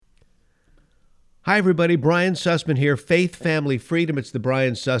Hi, everybody. Brian Sussman here. Faith, family, freedom. It's the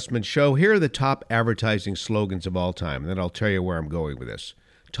Brian Sussman Show. Here are the top advertising slogans of all time. And then I'll tell you where I'm going with this.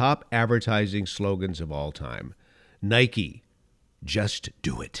 Top advertising slogans of all time. Nike, just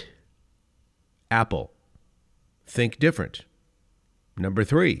do it. Apple, think different. Number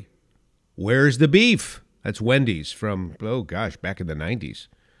 3, where's the beef? That's Wendy's from, back in the 90s.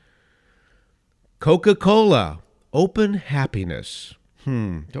 Coca-Cola, open happiness.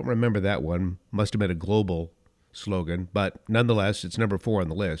 Don't remember that one. Must have been a global slogan, but nonetheless, it's number 4 on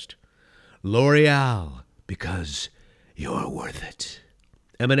the list. L'Oreal, because you're worth it.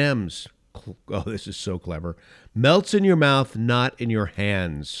 M&M's, oh, this is so clever. Melts in your mouth, not in your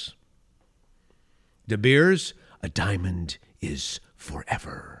hands. De Beers, a diamond is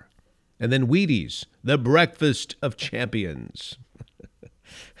forever. And then Wheaties, the breakfast of champions.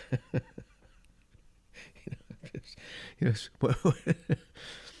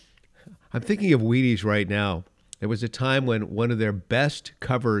 I'm thinking of Wheaties right now. There was a time when one of their best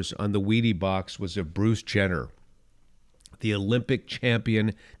covers on the Wheatie box was of Bruce Jenner, the Olympic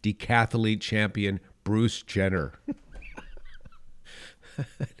champion, decathlete champion, Bruce Jenner.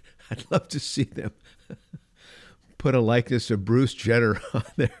 I'd love to see them put a likeness of Bruce Jenner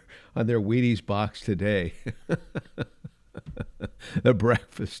on their Wheaties box today. The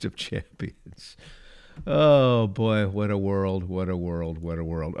breakfast of champions. Oh, boy, what a world, what a world, what a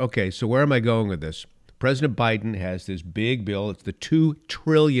world. Okay, so where am I going with this? President Biden has this big bill. It's the $2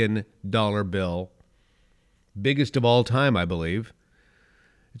 trillion bill, biggest of all time, I believe.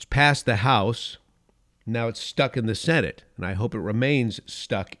 It's passed the House. Now it's stuck in the Senate, and I hope it remains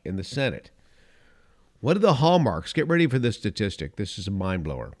stuck in the Senate. What are the hallmarks? Get ready for this statistic. This is a mind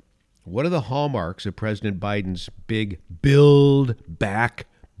blower. What are the hallmarks of President Biden's big Build Back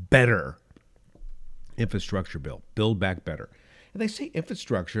Better infrastructure bill? Build Back Better. And they say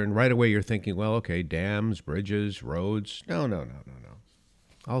infrastructure, and right away you're thinking, well, okay, dams, bridges, roads. No.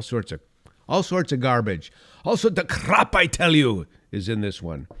 All sorts of garbage. All sorts of crap, I tell you, is in this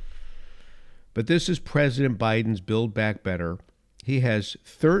one. But this is President Biden's Build Back Better. He has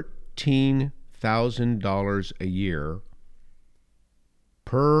 $13,000 a year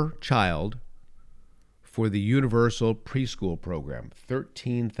per child for the universal preschool program.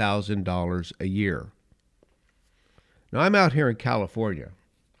 $13,000 a year. Now, I'm out here in California.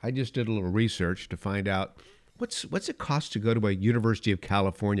 I just did a little research to find out what's it cost to go to a University of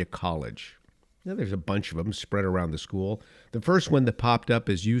California college. Now, there's a bunch of them spread around the school. The first one that popped up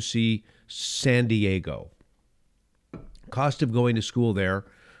is UC San Diego. Cost of going to school there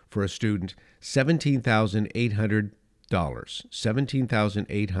for a student, $17,800.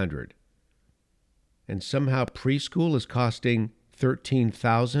 $17,800. And somehow preschool is costing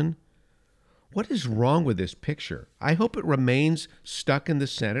 $13,000. What is wrong with this picture? I hope it remains stuck in the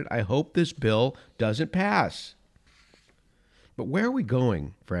Senate. I hope this bill doesn't pass. But where are we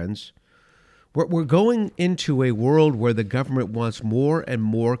going, friends? We're going into a world where the government wants more and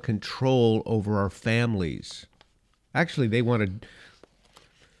more control over our families. Actually,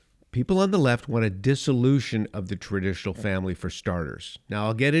 people on the left want a dissolution of the traditional family for starters. Now,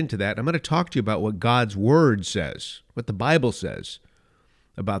 I'll get into that. I'm going to talk to you about what God's Word says, what the Bible says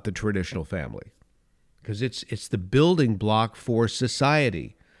about the traditional family, because it's the building block for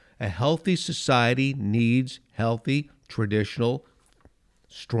society. A healthy society needs healthy, traditional,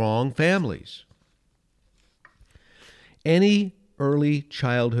 strong families. Any early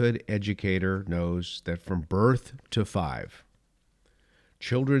childhood educator knows that from birth to 5,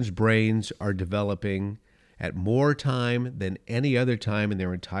 children's brains are developing at more time than any other time in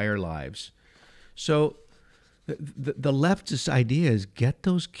their entire lives. So the leftist idea is get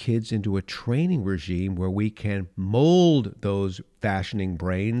those kids into a training regime where we can mold those fashioning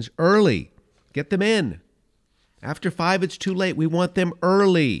brains early. Get them in. After 5, it's too late. We want them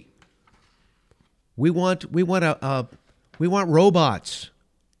early. We want robots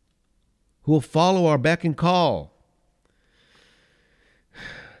who will follow our beck and call.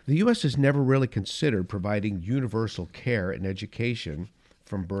 The U.S. has never really considered providing universal care and education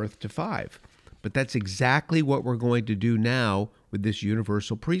from birth to 5. But that's exactly what we're going to do now with this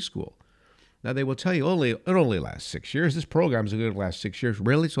universal preschool. Now, they will tell you it only lasts 6 years. This program is going to last 6 years.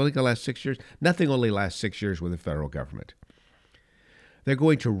 Really? It's only going to last 6 years? Nothing only lasts 6 years with the federal government. They're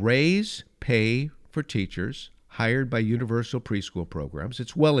going to raise pay for teachers hired by universal preschool programs.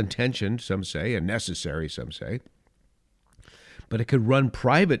 It's well-intentioned, some say, and necessary, some say. But it could run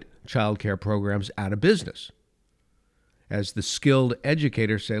private child care programs out of business. As the skilled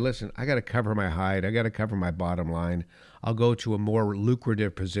educators say, listen, I got to cover my hide. I got to cover my bottom line. I'll go to a more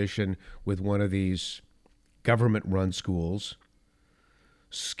lucrative position with one of these government-run schools.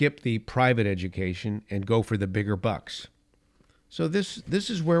 skip the private education and go for the bigger bucks. So this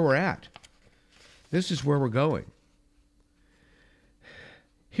is where we're at. This is where we're going.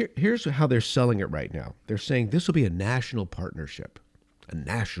 Here's how they're selling it right now. They're saying this will be a national partnership. A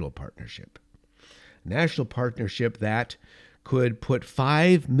national partnership. A national partnership that could put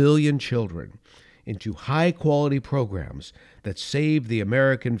 5 million children into high-quality programs that save the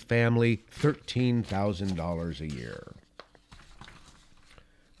American family $13,000 a year.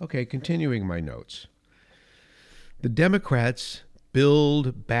 Okay, continuing my notes. The Democrats'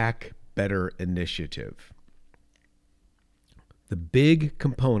 Build Back Better initiative. The big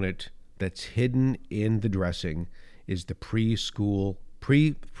component that's hidden in the dressing is the preschool,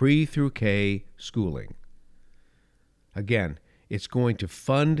 pre through K schooling. Again, it's going to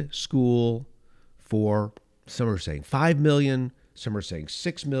fund school for, some are saying 5 million, some are saying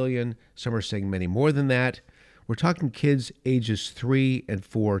 6 million, some are saying many more than that. We're talking kids ages 3 and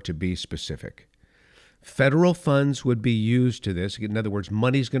 4 to be specific. Federal funds would be used to this. In other words,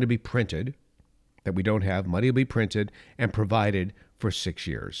 money's going to be printed that we don't have. Money will be printed and provided for 6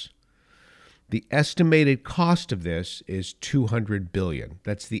 years. The estimated cost of this is $200 billion.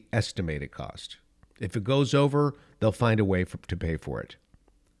 That's the estimated cost. If it goes over, they'll find a way to pay for it.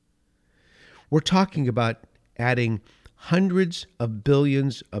 We're talking about adding hundreds of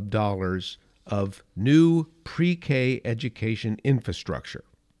billions of dollars of new pre-K education infrastructure.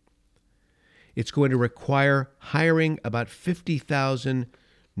 It's going to require hiring about 50,000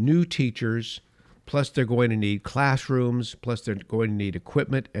 new teachers, plus they're going to need classrooms, plus they're going to need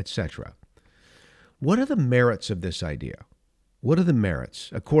equipment, etc. What are the merits of this idea? What are the merits,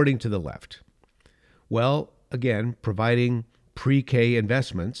 according to the left? Well, again, providing pre-K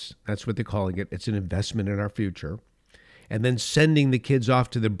investments, that's what they're calling it. It's an investment in our future. And then sending the kids off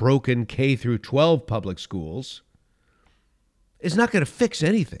to the broken K through 12 public schools is not going to fix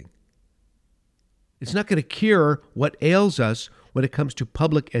anything. It's not going to cure what ails us when it comes to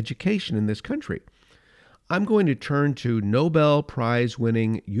public education in this country. I'm going to turn to Nobel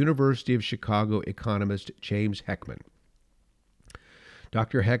Prize-winning University of Chicago economist James Heckman.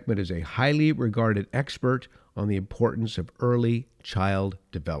 Dr. Heckman is a highly regarded expert on the importance of early child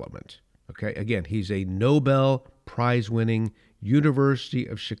development. Okay, again, he's a Nobel Prize-winning University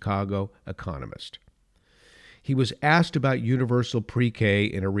of Chicago economist. He was asked about universal pre-K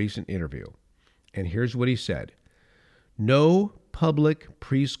in a recent interview. And here's what he said. No public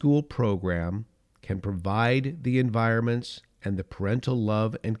preschool program can provide the environments and the parental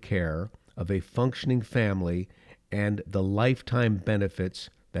love and care of a functioning family and the lifetime benefits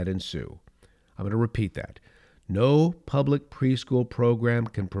that ensue. I'm going to repeat that. No public preschool program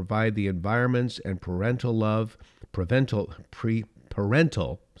can provide the environments and parental love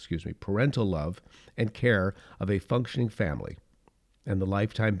and care of a functioning family and the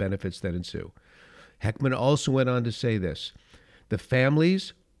lifetime benefits that ensue. Heckman also went on to say this, the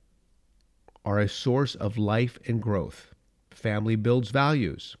families are a source of life and growth. Family builds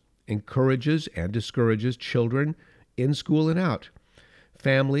values, encourages and discourages children in school and out.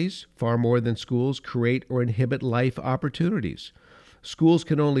 Families, far more than schools, create or inhibit life opportunities. Schools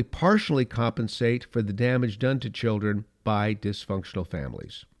can only partially compensate for the damage done to children by dysfunctional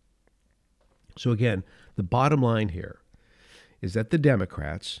families. So again, the bottom line here is that the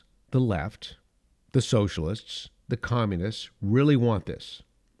Democrats, the left, the socialists, the communists really want this.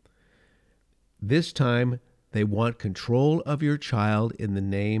 This time, they want control of your child in the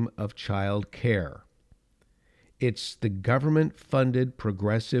name of child care. It's the government-funded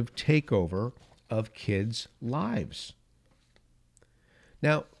progressive takeover of kids' lives.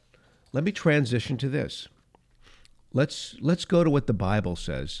 Now, let me transition to this. Let's go to what the Bible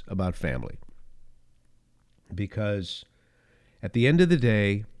says about family. Because at the end of the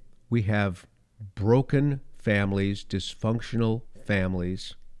day, we have broken families, dysfunctional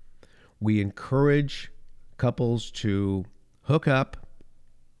families. We encourage couples to hook up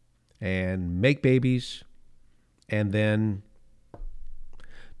and make babies and then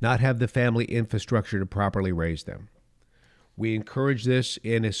not have the family infrastructure to properly raise them. We encourage this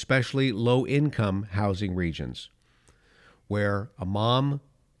in especially low-income housing regions where a mom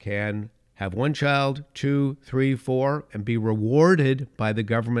can have one child, 2, 3, 4, and be rewarded by the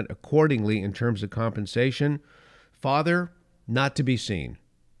government accordingly in terms of compensation. Father, not to be seen.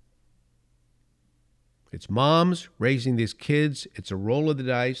 It's moms raising these kids. It's a roll of the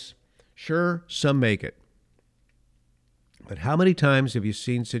dice. Sure, some make it. But how many times have you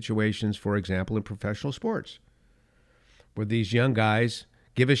seen situations, for example, in professional sports, where these young guys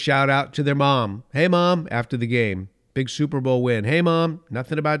give a shout out to their mom? Hey, Mom, after the game, big Super Bowl win. Hey, Mom,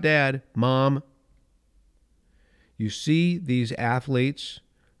 nothing about Dad. Mom. You see these athletes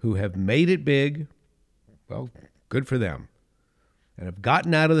who have made it big, well, good for them, and have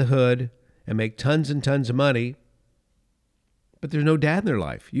gotten out of the hood and make tons and tons of money, but there's no dad in their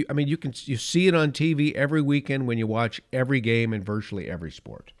life. You see it on TV every weekend when you watch every game in virtually every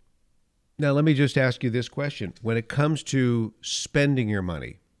sport. Now, let me just ask you this question. When it comes to spending your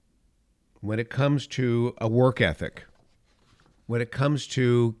money, when it comes to a work ethic, when it comes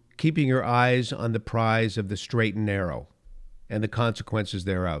to keeping your eyes on the prize of the straight and narrow and the consequences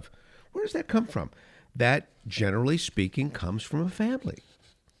thereof, where does that come from? That, generally speaking, comes from a family,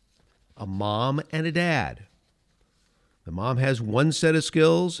 a mom and a dad. The mom has one set of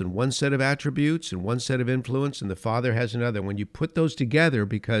skills and one set of attributes and one set of influence, and the father has another. When you put those together,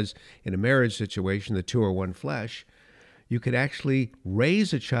 because in a marriage situation, the two are one flesh, you could actually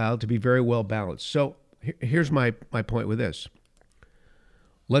raise a child to be very well balanced. So here's my point with this.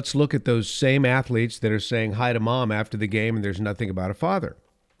 Let's look at those same athletes that are saying hi to mom after the game and there's nothing about a father.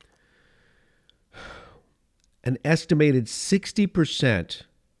 An estimated 60%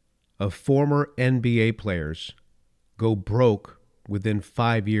 of former NBA players go broke within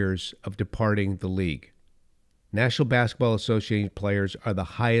 5 years of departing the league. National Basketball Association players are the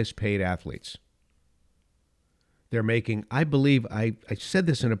highest paid athletes. They're making, I believe, I said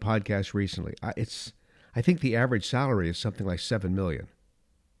this in a podcast recently, I think the average salary is something like $7 million.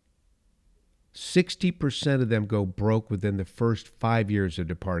 60% of them go broke within the first 5 years of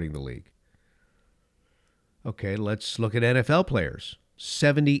departing the league. Okay, let's look at NFL players.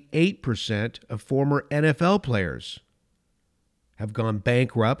 78% of former NFL players have gone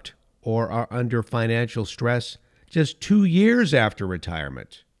bankrupt or are under financial stress just 2 years after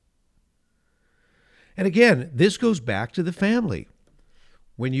retirement. And again, this goes back to the family.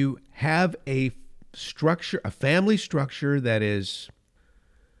 When you have a structure, a family structure that is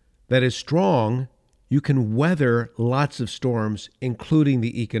strong, you can weather lots of storms, including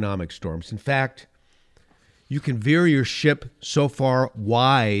the economic storms. In fact, you can veer your ship so far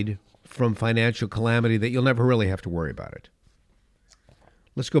wide from financial calamity that you'll never really have to worry about it.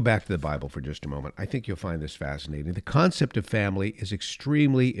 Let's go back to the Bible for just a moment. I think you'll find this fascinating. The concept of family is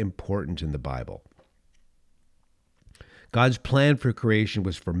extremely important in the Bible. God's plan for creation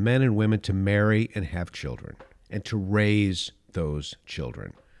was for men and women to marry and have children and to raise those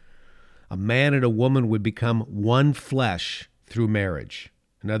children. A man and a woman would become one flesh through marriage.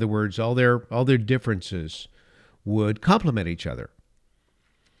 In other words, all their differences would complement each other.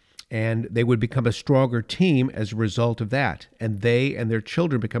 And they would become a stronger team as a result of that. And they and their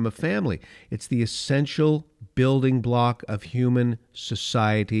children become a family. It's the essential building block of human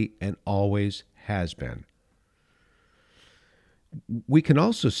society and always has been. We can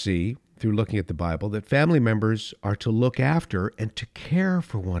also see, through looking at the Bible, that family members are to look after and to care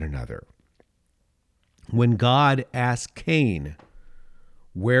for one another. When God asked Cain,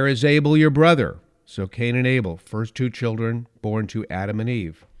 "Where is Abel, your brother?" So Cain and Abel, first two children born to Adam and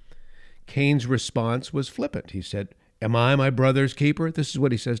Eve. Cain's response was flippant. He said, "Am I my brother's keeper?" This is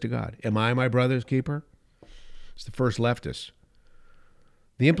what he says to God. "Am I my brother's keeper?" It's the first leftist.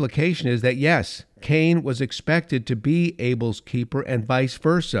 The implication is that, yes, Cain was expected to be Abel's keeper and vice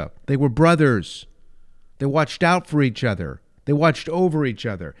versa. They were brothers. They watched out for each other. They watched over each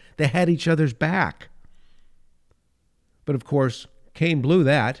other. They had each other's back. But of course, Cain blew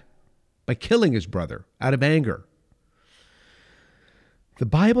that by killing his brother out of anger. The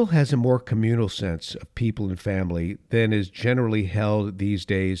Bible has a more communal sense of people and family than is generally held these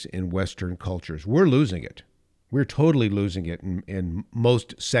days in Western cultures. We're losing it. We're totally losing it in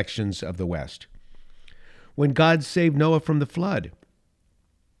most sections of the West. When God saved Noah from the flood,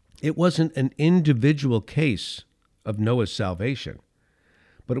 it wasn't an individual case of Noah's salvation,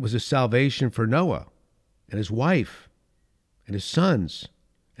 but it was a salvation for Noah and his wife and his sons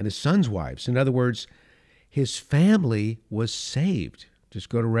and his sons' wives. In other words, his family was saved. Just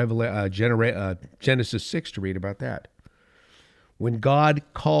go to Genesis 6 to read about that. When God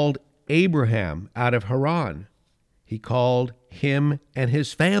called Abraham out of Haran, he called him and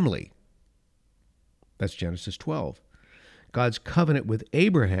his family. That's Genesis 12. God's covenant with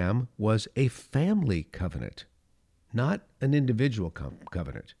Abraham was a family covenant, not an individual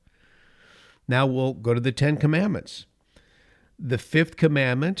covenant. Now we'll go to the Ten Commandments. The fifth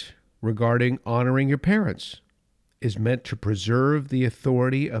commandment regarding honoring your parents is meant to preserve the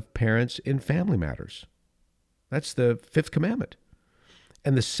authority of parents in family matters. That's the fifth commandment.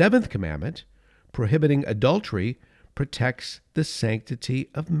 And the seventh commandment, prohibiting adultery, protects the sanctity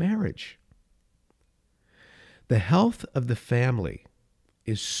of marriage. The health of the family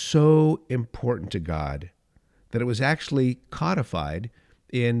is so important to God that it was actually codified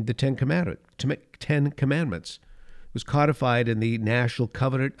in the Ten Commandments. was codified in the national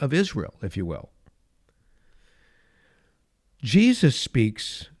covenant of Israel, if you will. Jesus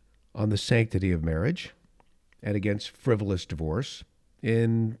speaks on the sanctity of marriage and against frivolous divorce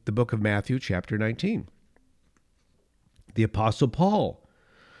in the book of Matthew, chapter 19. The Apostle Paul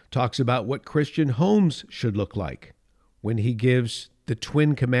talks about what Christian homes should look like when he gives the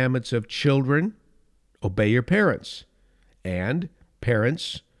twin commandments of children, obey your parents, and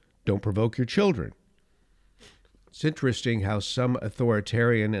parents, don't provoke your children. It's interesting how some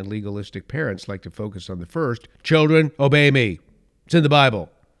authoritarian and legalistic parents like to focus on the first, children, obey me. It's in the Bible.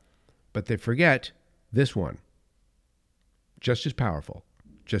 But they forget this one. Just as powerful,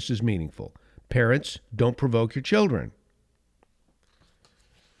 just as meaningful. Parents, don't provoke your children.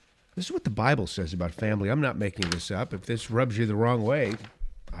 This is what the Bible says about family. I'm not making this up. If this rubs you the wrong way,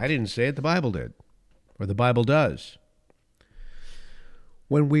 I didn't say it, the Bible did. Or the Bible does.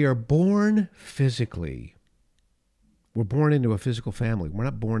 When we are born physically, we're born into a physical family. We're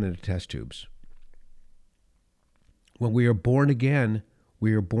not born into test tubes. When we are born again,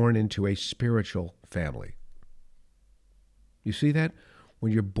 we are born into a spiritual family. You see that?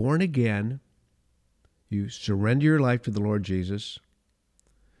 When you're born again, you surrender your life to the Lord Jesus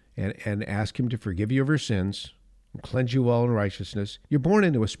and ask him to forgive you of your sins and cleanse you all in righteousness. You're born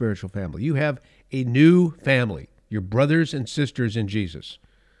into a spiritual family. You have a new family, your brothers and sisters in Jesus.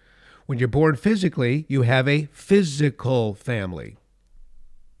 When you're born physically, you have a physical family.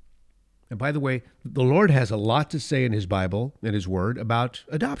 And by the way, the Lord has a lot to say in his Bible, in his word, about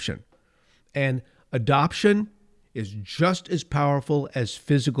adoption. And adoption is just as powerful as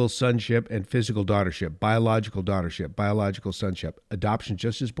physical sonship and physical daughtership, biological sonship. Adoption is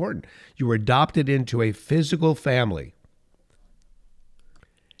just as important. You were adopted into a physical family.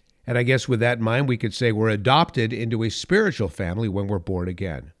 And I guess with that in mind, we could say we're adopted into a spiritual family when we're born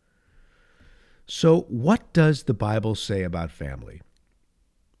again. So what does the Bible say about family?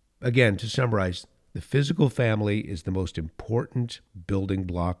 Again, to summarize, the physical family is the most important building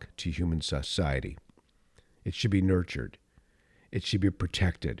block to human society. It should be nurtured. It should be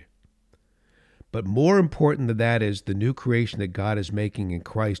protected. But more important than that is the new creation that God is making in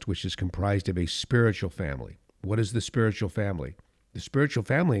Christ, which is comprised of a spiritual family. What is the spiritual family? The spiritual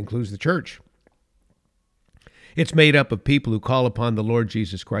family includes the church. It's made up of people who call upon the Lord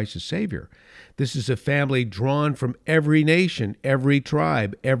Jesus Christ as Savior. This is a family drawn from every nation, every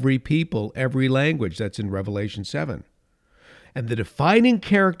tribe, every people, every language. That's in Revelation 7. And the defining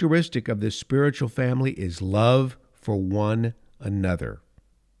characteristic of this spiritual family is love for one another.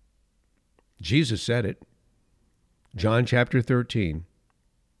 Jesus said it. John chapter 13,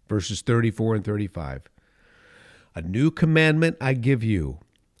 verses 34 and 35. A new commandment I give you,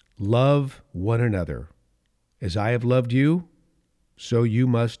 love one another. As I have loved you, so you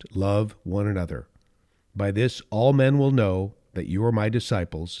must love one another. By this all men will know that you are my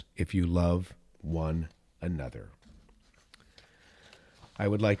disciples if you love one another. I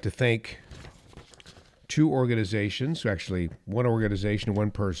would like to thank two organizations, actually one organization,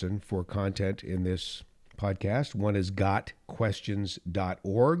 one person, for content in this podcast. One is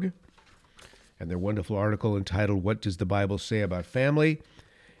gotquestions.org, and their wonderful article entitled, What Does the Bible Say About Family?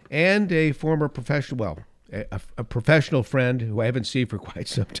 And a former professional, a professional friend who I haven't seen for quite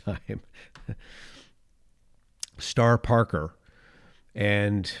some time, Star Parker,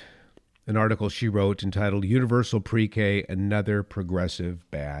 and an article she wrote entitled Universal Pre-K, Another Progressive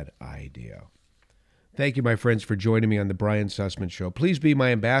Bad Idea. Thank you, my friends, for joining me on the Brian Sussman Show. Please be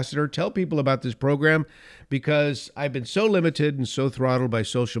my ambassador. Tell people about this program because I've been so limited and so throttled by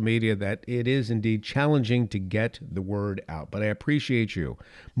social media that it is indeed challenging to get the word out. But I appreciate you.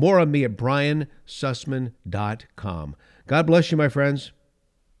 More on me at briansussman.com. God bless you, my friends.